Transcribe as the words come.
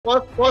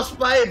Post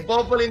 5,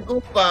 Popolin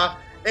Koopa.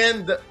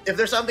 And if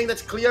there's something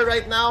that's clear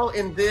right now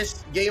in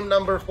this game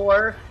number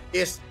 4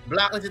 is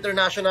Blacklist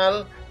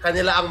International,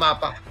 kanila ang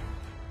mapa.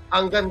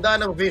 Ang ganda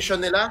ng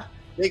vision nila.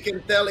 They can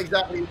tell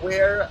exactly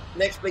where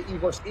NXPE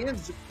EVOS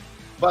is.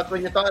 But when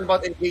you're talking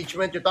about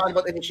engagement, you're talking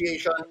about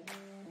initiation,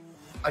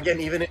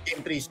 again, even in Game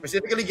 3,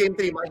 specifically Game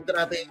 3, makikita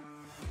natin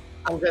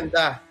ang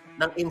ganda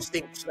ng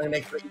instincts ng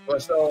NXPE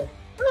EVOS. So,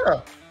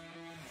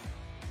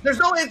 there's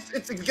no,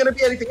 it's gonna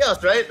be anything else,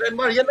 right? And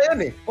Mar, yan na yan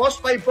eh.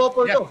 Post 5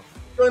 Popol to.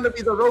 It's gonna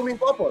be the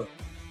roaming Popol.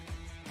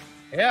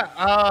 Yeah,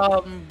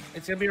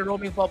 it's gonna be a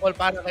roaming Popol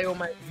para kayo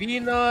may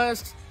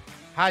Venus.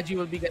 Haji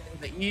will be getting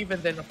the Eve,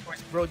 and then of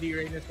course Brody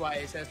Reynes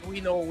says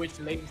we know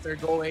which lanes they're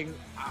going.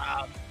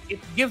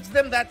 It gives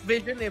them that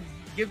vision, it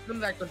gives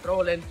them that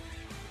control, and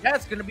yeah,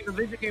 it's gonna be the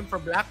vision game for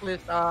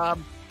Blacklist.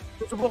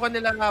 Susubukan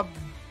nila nga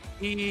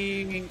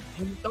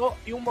hinto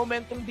yung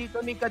momentum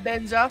dito ni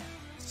Cadenza.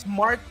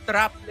 Smart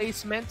trap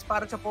placements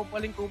para sa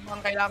Popolin Koopa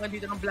ang kailangan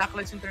dito ng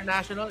Blacklist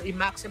International.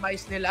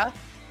 I-maximize nila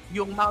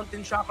yung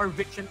Mountain Shocker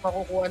Viction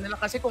makukuha nila,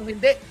 kasi kung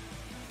hindi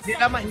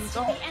nila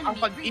mahinto ang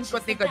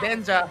pag-input ni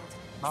Cadenza,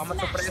 baka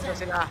masupresa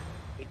sila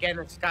ni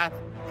Kenneth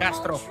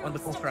Castro on the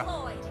Kufra.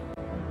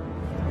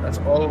 That's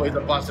always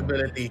a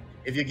possibility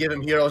if you give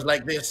him heroes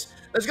like this.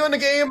 Let's go into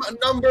game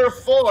number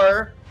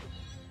 4.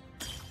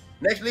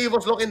 Next league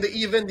was looking to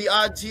even the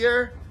odds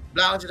here.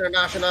 Blacklist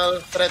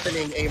International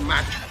threatening a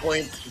match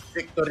point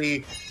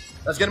victory.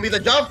 That's gonna be the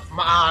jump.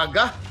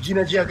 Maaga.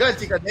 Ginaji agad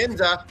si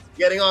Cadenza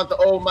getting on to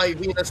Oh My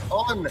Venus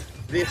on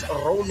this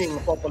roaming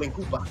Popolin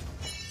Koopa.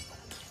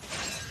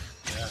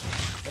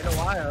 Yeah. In a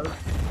while,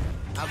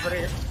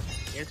 average,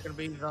 it's gonna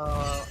be the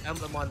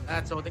emblem on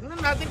that. So, tingnan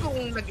natin kung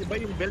nag-iba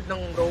yung build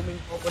ng roaming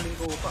Popolin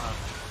Koopa.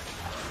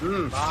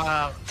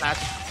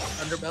 Classic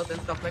underbelt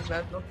and stuff like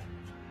that, no?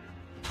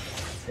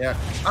 Yeah.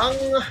 Ang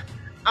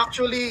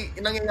actually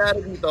nangyayari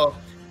dito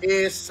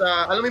is,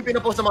 alam mo yung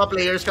pinapost sa mga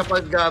players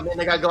kapag may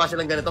nagagawa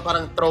silang ganito,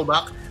 parang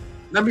throwback.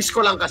 Na-miss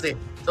ko lang kasi.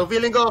 So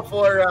feeling ko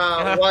for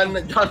one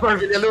John Mar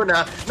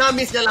Villaluna,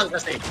 na-miss niya lang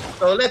kasi.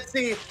 So let's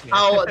see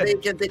how they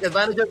can take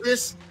advantage of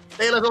this.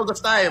 Tale as old as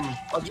time,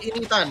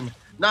 pag-iinitan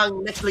ng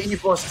NXPE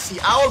EVOS si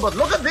Owl. But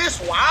look at this,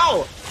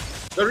 wow!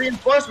 The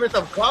reinforcements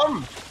have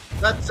come.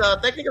 That's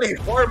technically a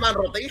 4-man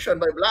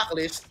rotation by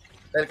Blacklist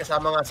dahil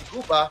kasama nga si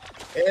Koopa,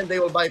 and they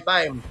will buy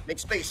time, make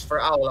space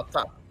for Owl up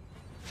top.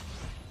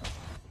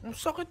 Ang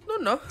sakit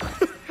nun,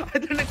 I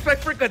didn't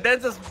expect for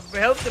Cadenza's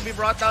health to be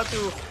brought down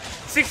to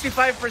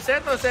 65%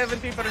 or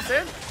 70%.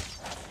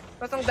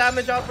 Tapos ang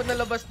damage output na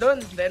labas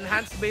dun. The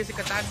enhanced basic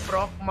attack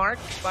proc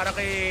mark para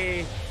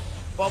kay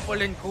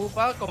Popolin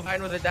Koopa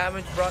combined with the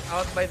damage brought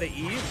out by the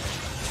Eve.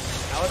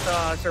 That was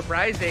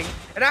surprising.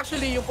 And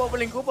actually, yung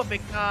Popolin Koopa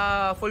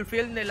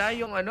fulfill nila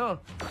yung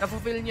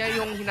na-fulfill niya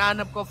yung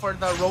hinahanap ko for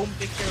the roam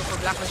picture for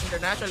Blacklist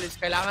International is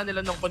kailangan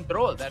nila ng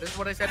control. That is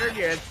what I said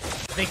earlier.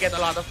 They get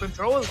a lot of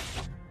control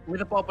with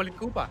the Popolin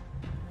Koopa.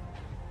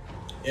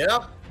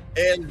 Yeah.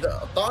 And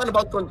talking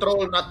about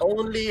control not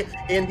only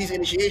in these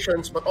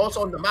initiations but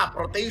also on the map,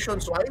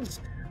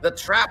 rotations-wise, the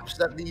traps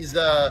that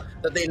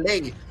that they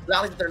lay.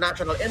 Blacklist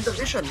International and the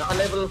vision,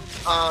 naka-level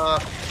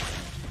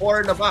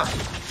 4 na ba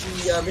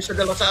si Mr.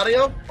 Del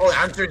Rosario? Oh, the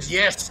answer is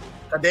yes.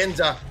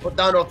 Cadenza put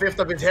down a fifth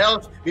of his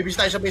health. Bibis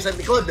tayo sa base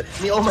likod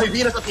ni Oh My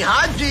Venus at ni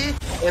Haji.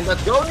 And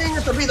that's going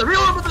to be the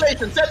real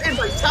mutilation set in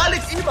by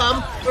Salik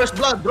Imam. First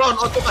blood drawn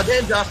onto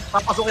Cadenza.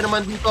 Papasukin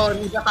naman dito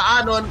ni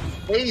Gataanon.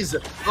 Hayes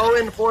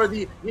going for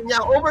the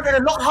Yinyang overturn.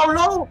 And look how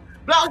low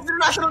Blacklist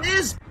International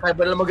is. Kaya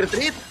ba nila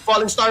mag-retreat?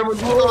 Falling Star mo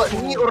dito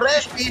ni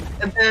Oreshi.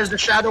 And there's the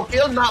shadow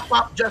kill. Not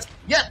pop just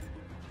yet.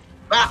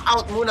 Back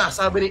out muna,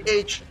 sabi ni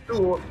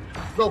H2.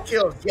 No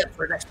kills yet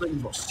for NXPE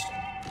EVOS.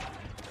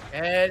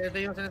 And ito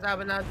yung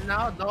sinasabi natin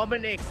now,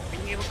 Dominic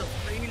being able to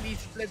freely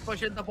split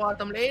push in the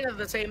bottom lane at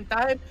the same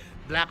time.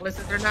 Blacklist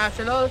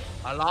International,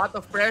 a lot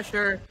of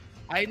pressure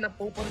ay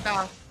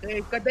napupunta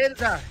kay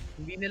Cadenza.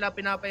 Hindi nila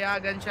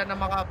pinapayagan siya na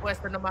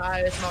makapwesto na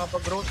maayos,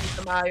 makapag-rotate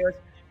na maayos.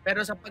 Pero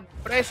sa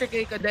pag-pressure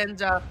kay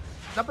Cadenza,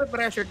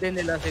 nape-pressure din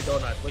nila si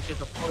Donut, which is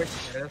of course,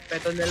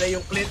 respeto nila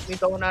yung Clint ni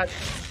Donut,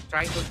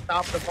 trying to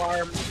stop the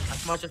farm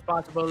as much as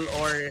possible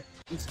or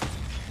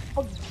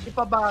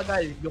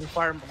ipabagal yung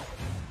farm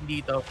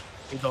dito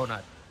si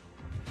Donut.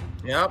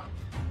 Yep.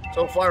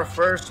 So far,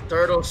 first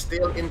turtle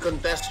still in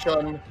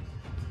contention.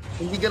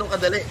 Hindi ganun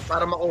kadali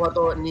para makuha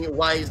to ni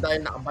Wise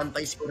dahil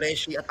nakabantay si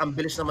Ureshi at ang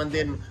bilis naman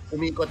din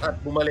umikot at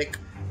bumalik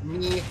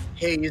ni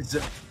Hayes.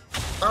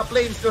 Top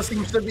lane still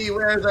seems to be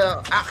where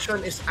the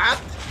action is at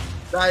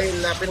dahil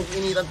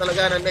pinag-initan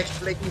talaga ng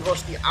NXPE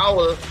EVOS the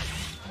Owl.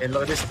 And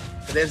look at this,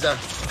 Cadenza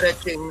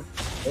stretching.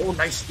 Oh,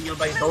 nice steal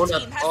by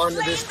Donut on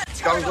this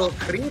jungle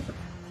creep.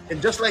 And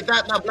just like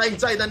that, now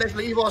blindside the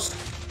NXPE EVOS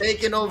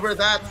taking over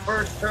that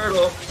first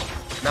turtle.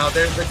 Now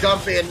there's the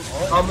jump in.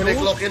 Dominic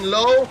looking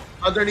low.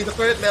 Underneath the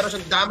turret, meron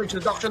siyang damage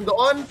reduction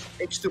doon.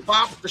 H2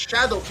 pop. The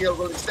shadow kill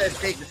will instead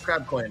take this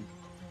crab coin.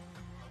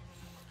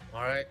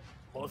 Alright.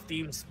 Both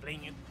teams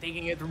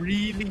taking it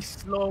really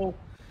slow.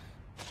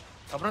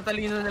 Sobrang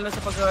talino nila sa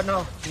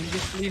yung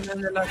discipline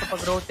nila sa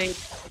pag-rotate.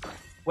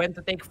 When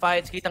to take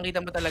fights, kitang-kita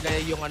mo talaga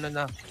yung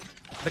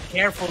the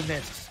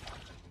carefulness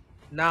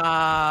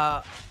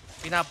na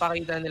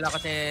pinapakita nila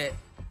kasi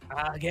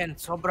again,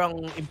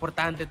 sobrang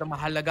importante ito,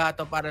 mahalaga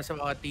ito para sa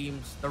mga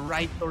teams. The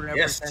right to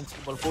represent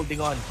Sibol,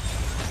 holding on.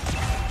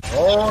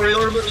 Oh,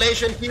 real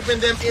relation keeping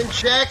them in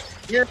check.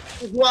 Here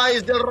is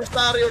Wise Del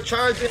Rosario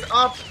charging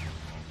up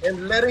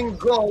and letting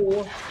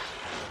go.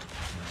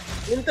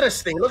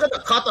 Interesting. Look at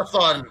the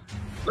cut-a-thon.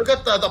 Look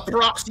at the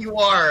proxy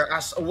war,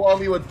 as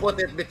Wami would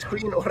put it,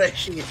 between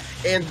Oreshi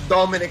and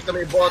Dominic na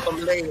may bottom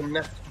lane.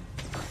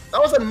 That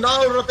was a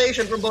null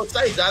rotation from both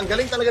sides. Ang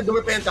galing talaga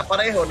dumipenta.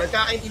 Pareho.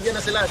 Nagkakaintindihan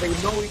na sila. They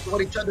know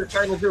what each other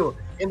trying to do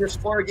in this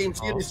 4-game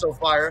series so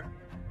far.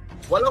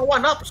 Walang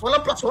one-ups.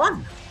 Walang +1.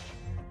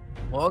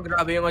 Oh,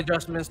 grabe yung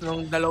adjustments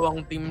ng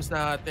dalawang teams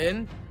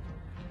natin.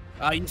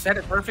 You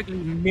said it perfectly,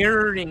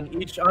 mirroring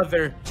each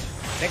other.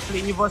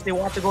 NXPE EVOS, they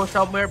want to go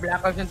somewhere.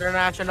 Blackhawks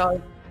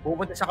International,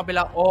 pupunta sa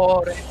kabila.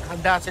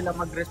 Handa sila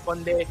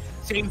mag-responde.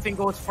 Same thing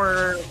goes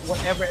for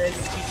whatever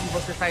NXPE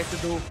EVOS decides to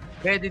do.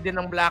 Ready din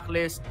ang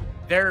Blacklist.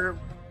 They're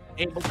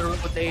able to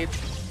rotate.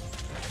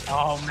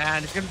 Oh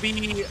man, it's gonna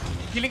be...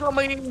 Feeling ko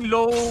magiging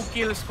low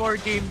kill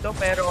score game to,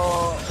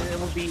 pero it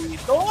will be...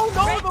 No!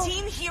 Red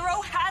team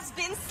hero has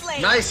been slain.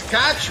 Nice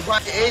catch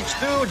by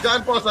H2.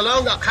 John Paul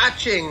Salonga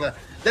catching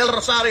Del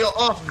Rosario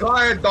off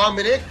guard.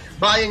 Dominic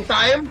buying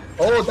time.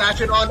 Oh,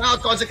 dashing on out.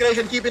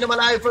 Consecration keeping him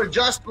alive for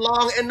just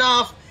long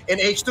enough. And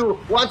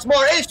H2 once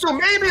more. H2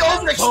 maybe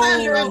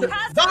overextended.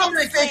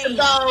 Dominic takes him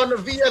down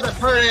via the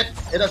turret.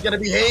 And that's going to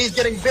be Hayes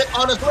getting bit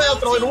on as well.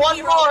 Throwing one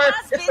more.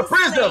 It's the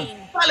Prism.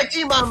 Malik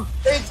Imam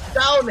takes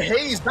down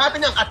Hayes. Dati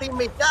niyang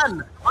ka-teammate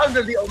yan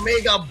under the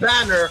Omega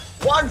banner.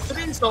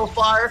 1-3 so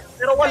far.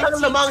 Pero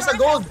walang lamang sa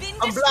gold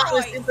ang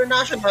Blacklist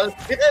International.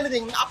 If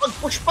anything,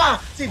 nakapag-push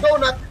pa si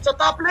Donut sa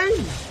top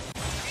lane.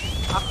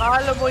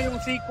 Akala mo yung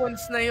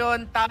sequence na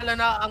yon, tala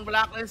na ang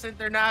Blacklist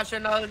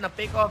International, na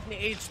pick off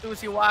ni H2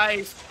 si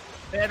Wise.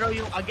 Pero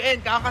yung, again,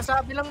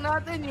 kakasabi lang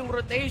natin, yung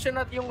rotation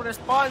at yung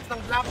response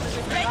ng Blacklist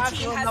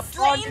International,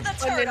 na-project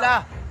pa nila.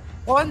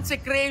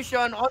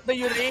 Consecration on the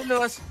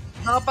Uranus,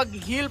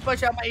 nakapag-heal pa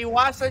siya,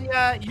 naiwasan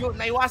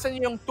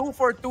niya yung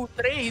 2-for-2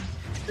 trade.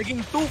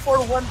 Naging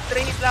 2-for-1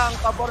 trade lang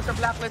pabor sa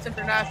Blacklist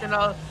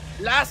International.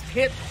 Last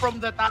hit from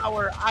the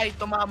tower ay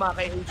tumama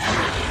kay H2.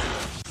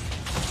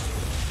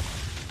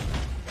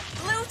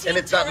 And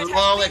it's that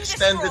long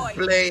extended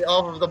play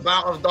off of the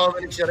back of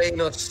Dominic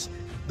Uranus.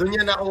 Doon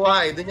niya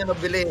nakuha doon niya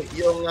nabili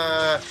yung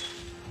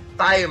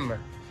time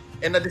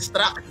and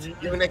na-distract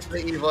yung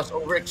NXPE EVOS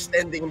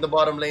overextending the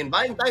bottom lane.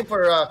 Buying time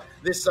for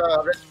this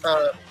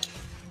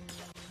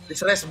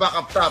rest back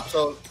up top.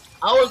 So,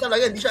 Owl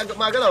talaga, hindi siya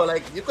magalaw.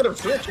 Like, you could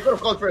have switched. You could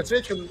have called for a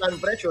switch kung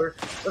daming pressure.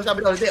 Pero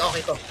sabi na, hindi,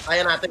 okay to.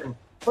 Kaya natin.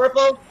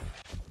 Purple,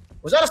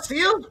 was that a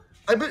steal?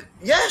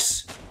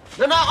 Yes!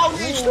 Nanakaw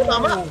ni H2,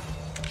 tama?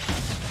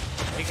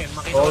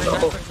 Oh,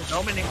 no.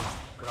 Dominic.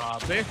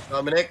 Grabe.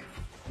 Dominic,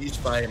 he's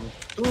fine.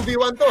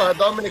 2v1 to ha.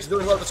 Dominic's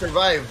doing well to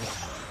survive.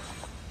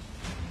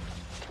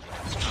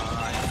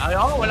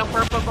 Walang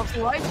purple box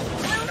ni White.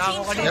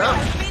 Yeah.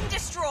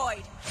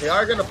 They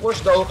are gonna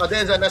push though.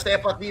 Cadenza na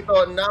step up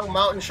dito ng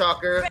Mountain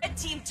Shocker. Red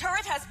team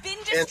turret has been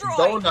and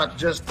Donut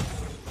just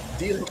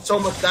dealing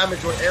so much damage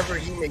wherever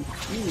he may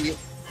be.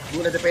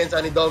 Hindi na depensa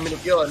ni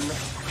Dominic yon.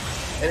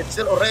 And it's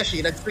still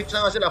Oreshi. Nag-switch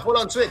na nga sila.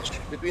 Full-on switch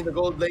between the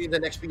gold lane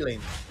and the XP lane.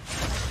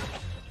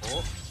 Oh,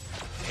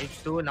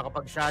 H2,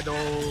 nakapag-shadow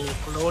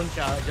clone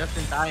siya just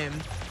in time.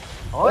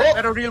 Oh,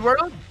 pero real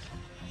world?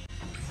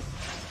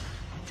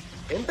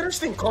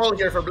 Interesting call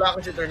here for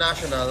Blacklist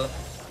International.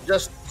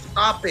 Just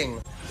stopping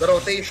the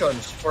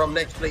rotations from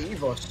NXPE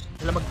EVOS.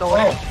 Sila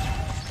magtawa.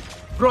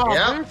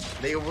 Yeah,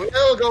 they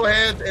will go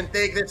ahead and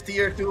take this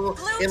tier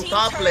 2 in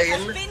top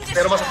lane.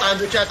 Pero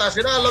masatando yata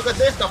sila. Look at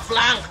this, the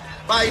flank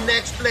by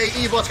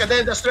NXPE EVOS.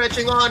 Cadenza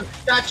stretching on,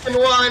 catching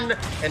one,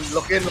 and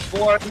looking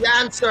for the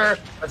answer.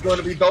 That's going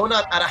to be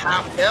Donut at a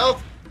half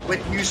health with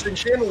Houston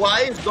Shin.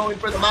 Wise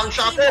going for the Mount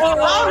Shocker.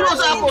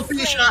 Rosapo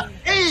Pisha.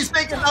 He's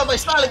taken out by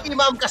Malik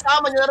Imam.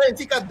 Kasama niya na rin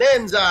si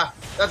Cadenza.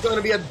 That's going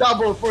to be a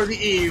double for the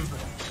Eve.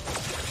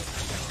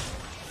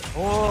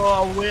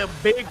 Oh, a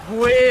big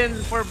win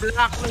for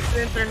Blacklist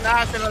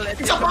International. At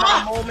yung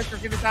mga moments na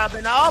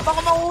sinasabi na, baka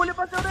mahuli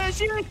pa si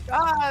Reshi.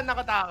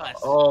 Nakatakas.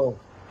 Oh,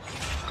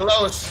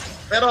 close.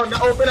 Pero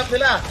na-open up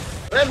nila.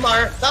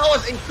 Renmar, that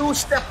was a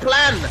two-step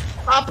plan.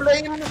 Top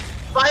lane,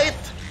 fight,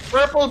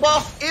 purple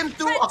buff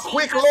into a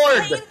quick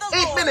lord.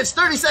 8 minutes,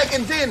 30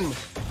 seconds in.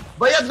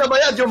 Bayad na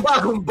bayad yung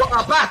bagong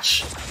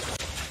patch.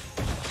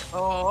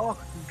 Oo,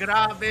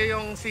 grabe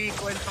yung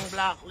sequence ng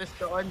Blacklist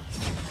doon.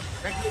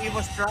 NXPE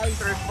was trying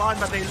to respond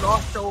but they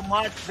lost so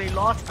much. They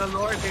lost the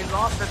lord, they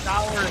lost the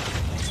tower.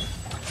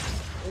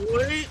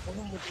 Uy,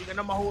 muti ka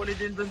na mahuli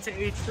din dun si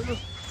H2.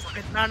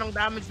 Sakit na ng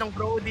damage ng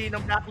Brody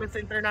ng Blacklist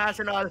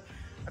International.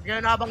 At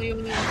ngayon habang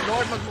yung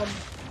Lord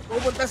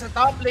pupunta sa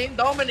top lane,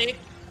 Dominic,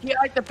 he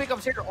had to pick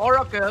up si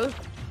Oracle.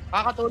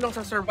 Kakatulong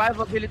sa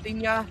survivability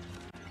niya.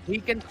 he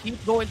can keep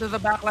going to the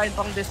backline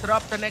pang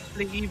disrupt the next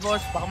play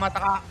Evos. Baka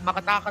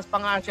makatakas pa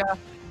nga siya.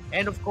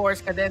 And of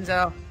course,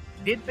 Cadenza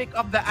did pick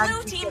up the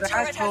Blue team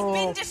turret has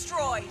been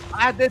destroyed.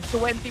 Added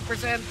 20%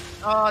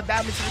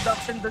 damage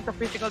reduction dun sa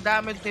physical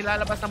damage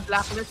nilalabas ng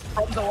Blacklist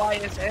from the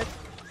YSS,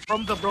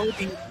 from the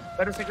Brody.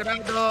 Pero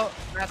sigurado,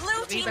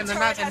 nakita na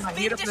natin,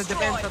 mahirap na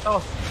depensa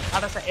to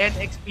para sa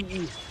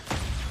NXPE.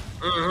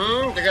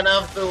 They're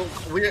gonna have to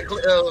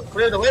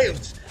clear the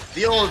waves.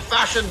 The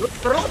old-fashioned...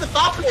 Pero look at the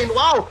top lane,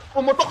 wow!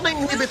 Pumutok na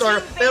yung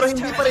inhibitor, pero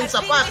hindi pa rin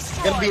sapat.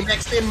 Gonna be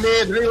next in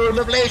mid, real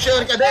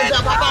revelation,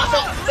 Cadenza,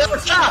 papasok! Pero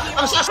siya,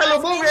 ang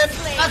sasalubungin,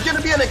 at gonna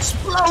be an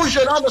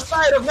explosion on the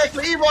side of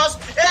NXPE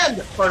EVOS,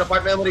 and for the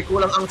part memory,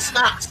 kulang ang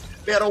stacks.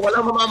 Pero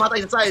walang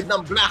mamamatay sa side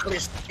ng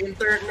Blacklist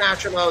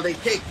International. They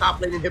take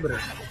top lane inhibitor.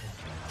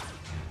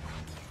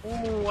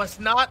 Ooh, was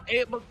not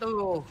able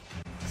to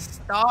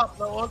stop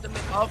the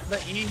ultimate of the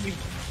Eevee.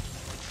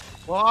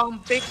 One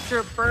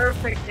picture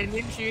perfect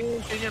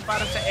initiation yun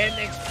para sa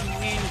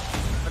NXPE.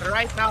 But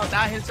right now,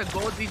 dahil sa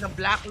gold lead ng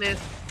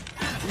Blacklist,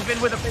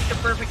 even with a picture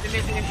perfect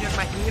initiation,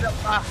 mahirap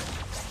pa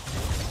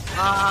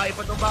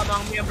ipatumba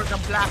mga members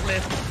ng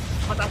Blacklist.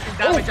 Mataas yung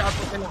damage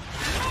output nila.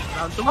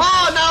 Round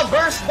 2. Now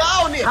burst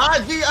down ni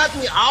Haji at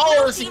ni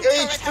Owl. Si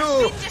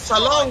H2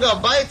 Salonga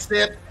bites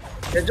it.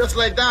 And just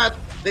like that,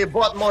 they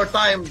bought more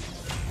time.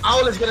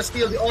 Owl is gonna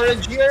steal the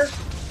orange here.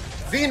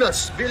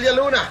 Venus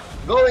Villaluna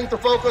going to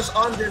focus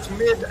on this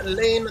mid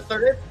lane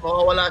turret.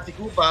 Mawawala si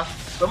Koopa.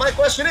 So my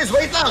question is,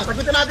 wait lang,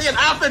 sagutin natin yan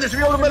after this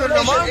real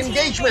elimination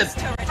engagement.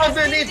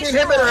 Underneath the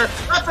inhibitor,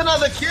 that's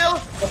another kill,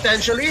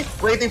 potentially.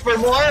 Waiting for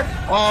more.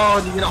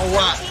 Oh, hindi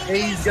nakuha.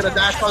 He's gonna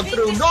dash on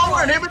through. No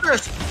more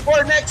inhibitors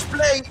for next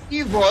play,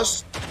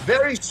 EVOS.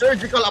 Very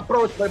surgical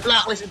approach by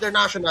Blacklist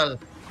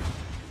International.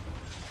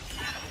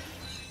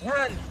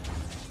 Man,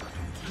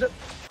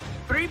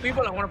 three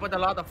people I want to put a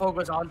lot of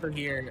focus onto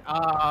here.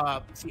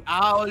 Si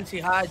Owl, si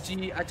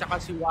Haji, at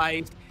saka si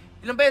Wise.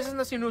 Ilang beses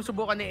na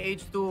sinusubukan ni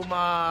H2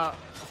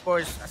 of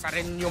course,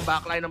 asarin yung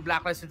backline ng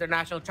Blacklist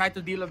International. Try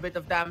to deal a bit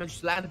of damage,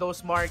 land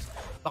those marks.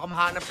 Baka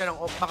makahanap siya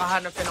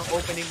ng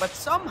opening. But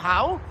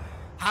somehow,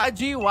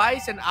 Haji,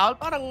 Wise, and Owl,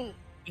 parang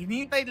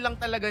hinihintay lang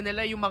talaga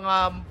nila yung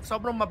mga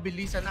sobrang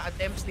mabilisan na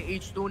attempts ni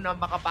H2 na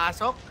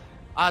makapasok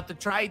to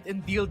try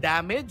and deal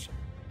damage.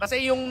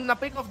 Kasi yung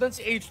na-pick off dun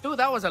si H2,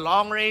 that was a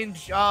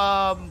long-range,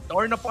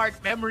 torn apart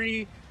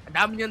memory. Ang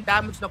dami niyang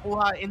damage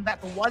nakuha in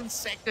that 1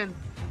 second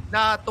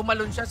na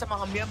tumalon siya sa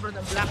mga miyembro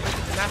ng Blacklist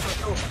International.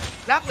 So,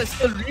 Blacklist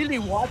still really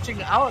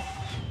watching out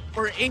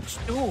for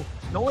H2,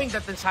 knowing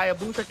that the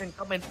Hayabusa can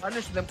come and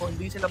punish them kung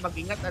hindi sila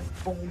mag-ingat at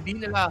kung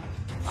hindi nila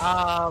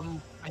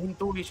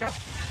ahintuli siya.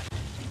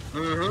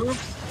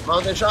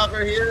 Mountain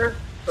Shocker here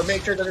to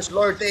make sure that his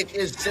lord take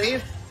is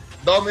safe.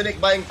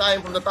 Dominic buying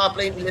time from the top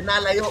lane.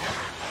 Ilinalayo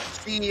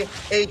si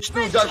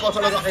H2 dyan po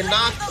sa laro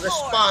cannot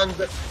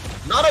respond.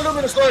 Not a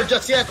Luminous Lord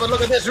just yet, but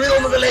look at this. Real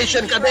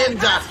Revelation,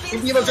 Cadenza.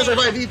 Hindi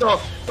magsasurvive dito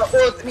sa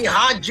ult ni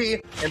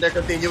Haji. And they're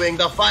continuing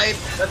the fight.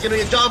 That's going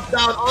to be a jump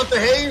down onto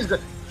Hayes.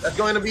 That's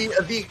going to be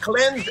the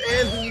cleanse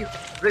and the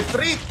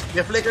retreat.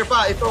 The flicker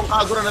pa itong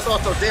Kagura na to.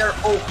 So they're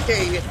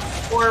okay.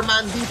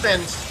 4-man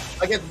defense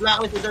against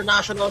Blacklist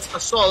International's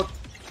assault.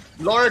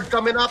 Lord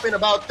coming up in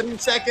about 3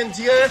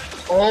 seconds here.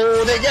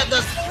 Oh, they get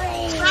the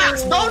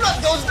stacks. Donut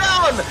goes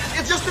down.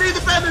 It's just 3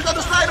 defenders on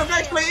the side of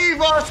next play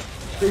EVOS.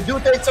 They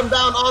do take some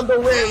down on the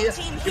way.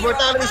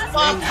 Immortality's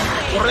pop.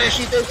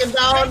 Ureshi taken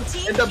down.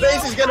 And the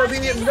base is going to be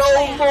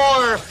no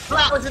more.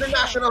 Blacklist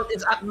International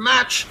is at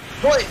match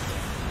point.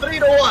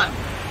 3-1.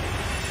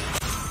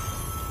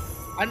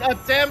 An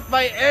attempt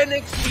by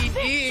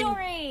NXPE.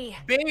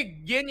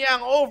 Big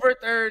yin-yang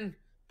overturn.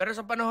 Pero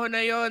sa panahon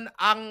na yon,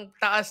 ang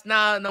taas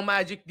na ng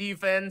Magic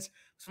defense.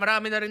 Mas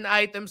marami na rin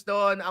items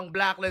doon ang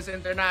Blacklist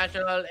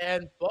International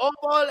and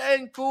Popol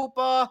and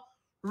Koopa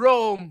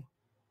roam.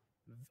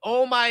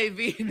 Oh my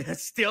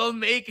Venus, still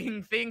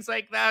making things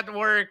like that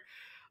work.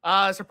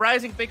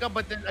 Surprising pickup,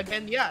 but then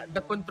again, yeah,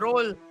 the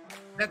control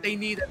that they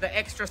need, the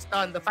extra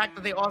stun, the fact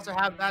that they also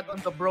have that on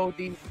the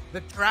Brody,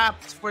 the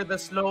traps for the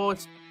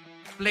slows,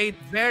 played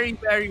very,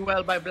 very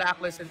well by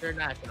Blacklist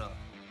International.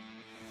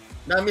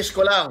 Na-miss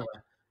ko lang.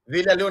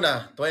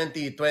 Villaluna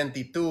 2022.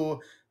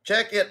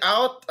 Check it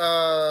out.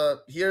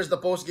 Here's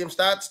the post-game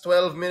stats.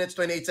 12 minutes,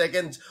 28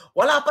 seconds.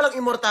 Wala palang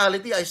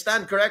immortality. I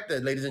stand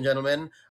corrected, ladies and gentlemen.